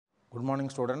Good morning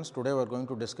students. Today we are going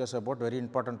to discuss about very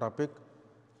important topic,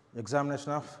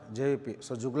 examination of JVP.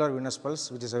 So, jugular venous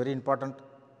pulse, which is a very important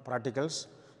practicals.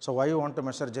 So, why you want to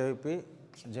measure JVP?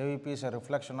 JVP is a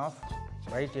reflection of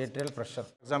right atrial pressure.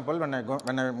 For example, when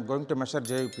I am going to measure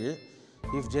JVP,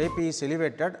 if JVP is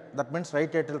elevated, that means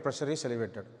right atrial pressure is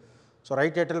elevated. So,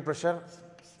 right atrial pressure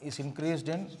is increased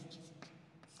in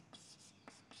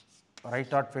right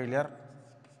heart failure,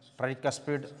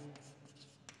 tricuspid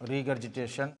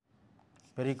regurgitation,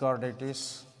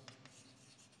 pericarditis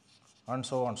and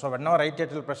so on. So, whenever right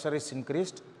atrial pressure is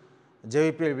increased,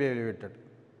 JVP will be elevated.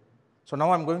 So,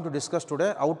 now I am going to discuss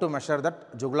today how to measure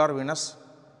that jugular venous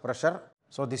pressure.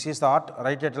 So, this is the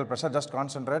right atrial pressure, just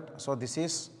concentrate. So, this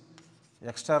is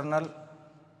external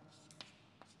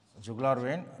jugular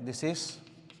vein, this is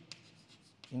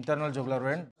internal jugular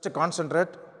vein. Just concentrate,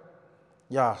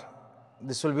 yeah,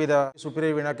 this will be the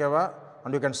superior vena cava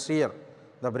and you can see here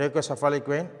the brachiocephalic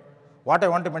vein. What I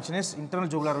want to mention is internal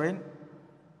jugular vein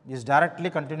is directly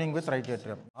continuing with right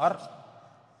atrium, or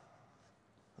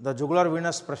the jugular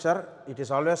venous pressure, it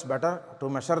is always better to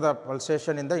measure the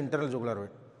pulsation in the internal jugular vein.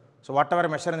 So, whatever I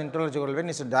measure in the internal jugular vein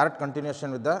is a direct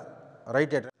continuation with the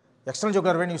right atrium. External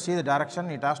jugular vein, you see the direction,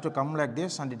 it has to come like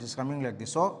this and it is coming like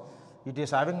this. So, it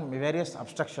is having various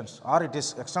obstructions, or it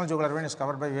is external jugular vein is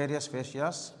covered by various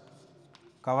fascias,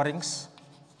 coverings.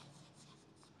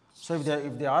 So,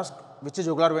 if they ask which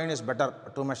jugular vein is better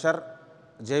to measure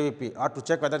JVP or to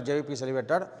check whether JVP is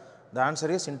elevated, the answer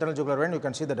is internal jugular vein. You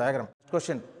can see the diagram.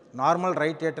 Question: normal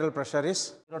right atrial pressure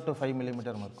is 0 to 5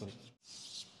 millimeter mercury,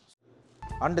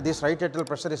 and this right atrial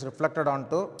pressure is reflected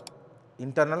onto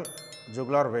internal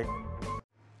jugular vein.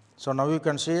 So, now you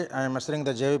can see I am measuring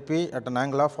the JVP at an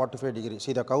angle of 45 degree.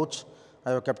 See the couch,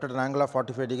 I have kept at an angle of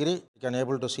 45 degree. You can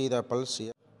able to see the pulse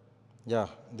here. Yeah,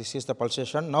 this is the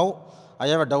pulsation. Now, I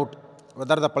have a doubt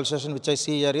whether the pulsation which I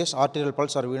see here is arterial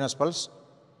pulse or venous pulse.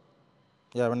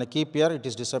 Yeah, when I keep here, it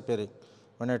is disappearing.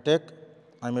 When I take,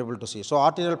 I am able to see. So,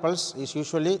 arterial pulse is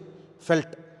usually felt,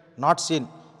 not seen.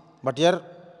 But here,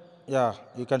 yeah,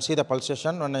 you can see the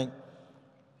pulsation. When I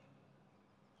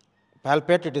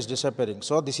palpate, it is disappearing.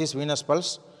 So, this is venous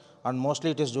pulse and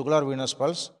mostly it is jugular venous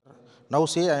pulse. Now,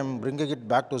 see, I am bringing it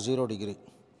back to 0 degree.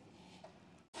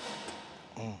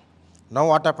 Now,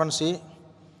 what happens, see,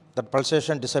 that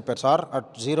pulsation disappears, or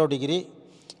at 0 degree,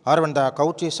 or when the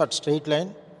couch is at straight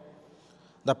line,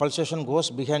 the pulsation goes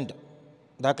behind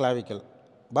the clavicle.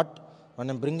 But when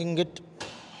I am bringing it,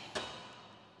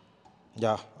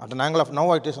 yeah, at an angle of,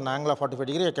 now it is an angle of 45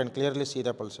 degree, I can clearly see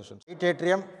the pulsation. Right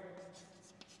atrium,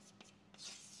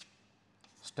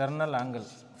 sternal angle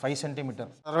 5 centimeter.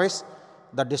 Otherwise,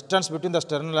 the distance between the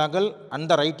sternal angle and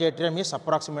the right atrium is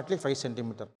approximately 5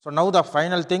 centimeter. So, now the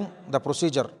final thing, the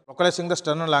procedure, localizing the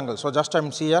sternal angle. So, just I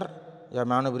am see here, yeah,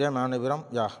 manubrium,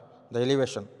 yeah, the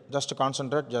elevation. Just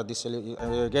concentrate, yeah, this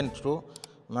again true,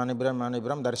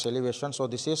 manubrium, there is elevation. So,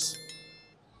 this is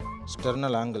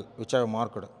sternal angle which I have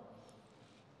marked.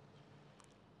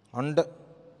 And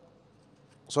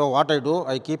so, what I do,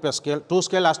 I keep a scale, 2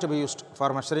 scale has to be used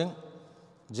for measuring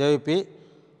JVP.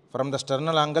 From the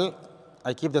sternal angle,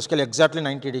 I keep the scale exactly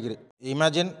 90 degree.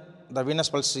 Imagine the venous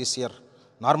pulse is here.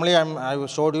 Normally, I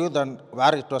showed you then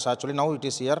where it was actually, now it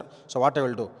is here. So, what I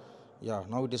will do? Yeah,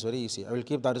 now it is very easy. I will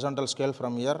keep the horizontal scale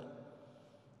from here.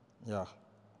 Yeah,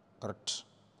 correct.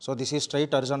 So, this is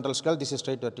straight horizontal scale, this is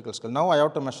straight vertical scale. Now, I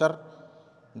have to measure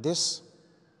this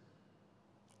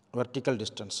vertical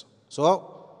distance.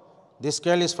 So, this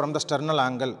scale is from the sternal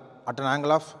angle at an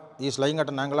angle of, is lying at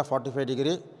an angle of 45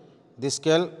 degree. This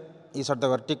scale is at the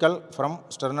vertical from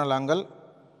sternal angle,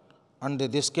 and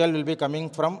this scale will be coming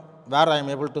from where I am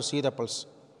able to see the pulse.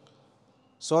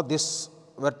 So, this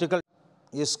vertical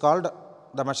is called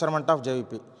the measurement of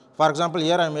JVP. For example,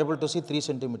 here I am able to see 3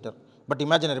 centimeter, but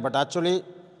imaginary, but actually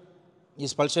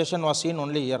his pulsation was seen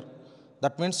only here.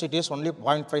 That means it is only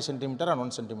 0.5 centimeter and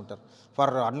 1 centimeter. For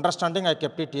understanding, I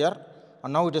kept it here,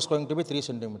 and now it is going to be 3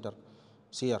 centimeter.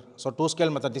 See here. So, 2 scale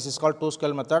method, this is called 2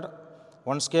 scale method.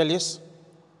 One scale is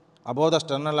above the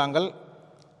sternal angle,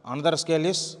 another scale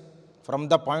is from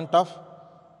the point of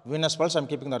venous pulse, I am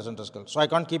keeping the horizontal scale. So, I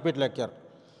can't keep it like here.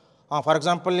 For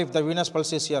example, if the venous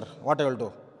pulse is here, what I will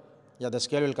do? Yeah, the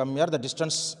scale will come here, the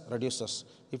distance reduces.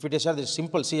 If it is here, this is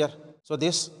simple, see here. So,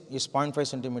 this is 0.5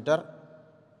 centimeter,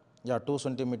 yeah, 2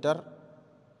 centimeter.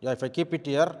 Yeah, if I keep it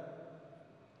here,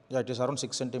 yeah, it is around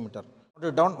 6 centimeter. Put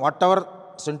it down, whatever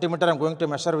centimeter I am going to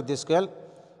measure with this scale,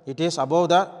 it is above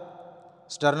the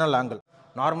sternal angle.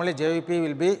 Normally, JVP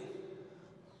will be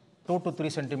 2 to 3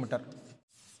 centimeter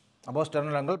above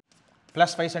sternal angle,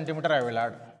 plus 5 centimeter I will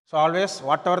add. So, always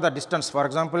whatever the distance, for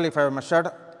example, if I have measured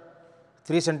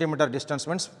 3 centimeter distance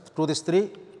means to this 3,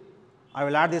 I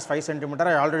will add this 5 centimeter.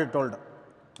 I already told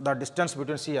the distance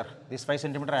between here, this 5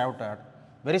 centimeter I have to add.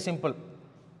 Very simple.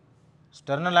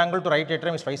 Sternal angle to right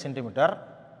atrium is 5 centimeter.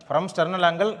 From sternal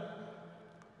angle,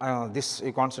 this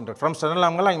you concentrate. From sternal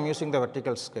angle, I am using the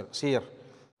vertical scale. See here.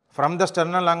 From the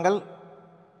sternal angle,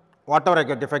 whatever I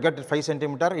get, if I get 5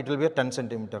 centimeter, it will be a 10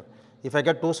 centimeter. If I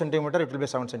get 2 centimeter, it will be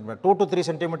 7 centimeter. 2 to 3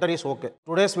 centimeter is okay.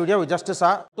 Today's video, we just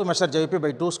saw to measure JVP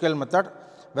by 2 scale method,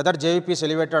 whether JVP is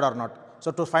elevated or not.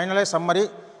 So to finalize summary,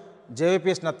 JVP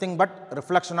is nothing but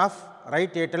reflection of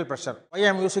right atrial pressure. Why I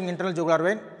am using internal jugular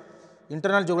vein?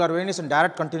 Internal jugular vein is in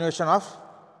direct continuation of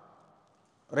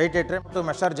right atrium to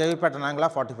measure JVP at an angle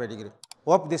of 45 degree.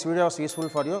 Hope this video was useful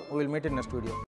for you. We will meet in next video.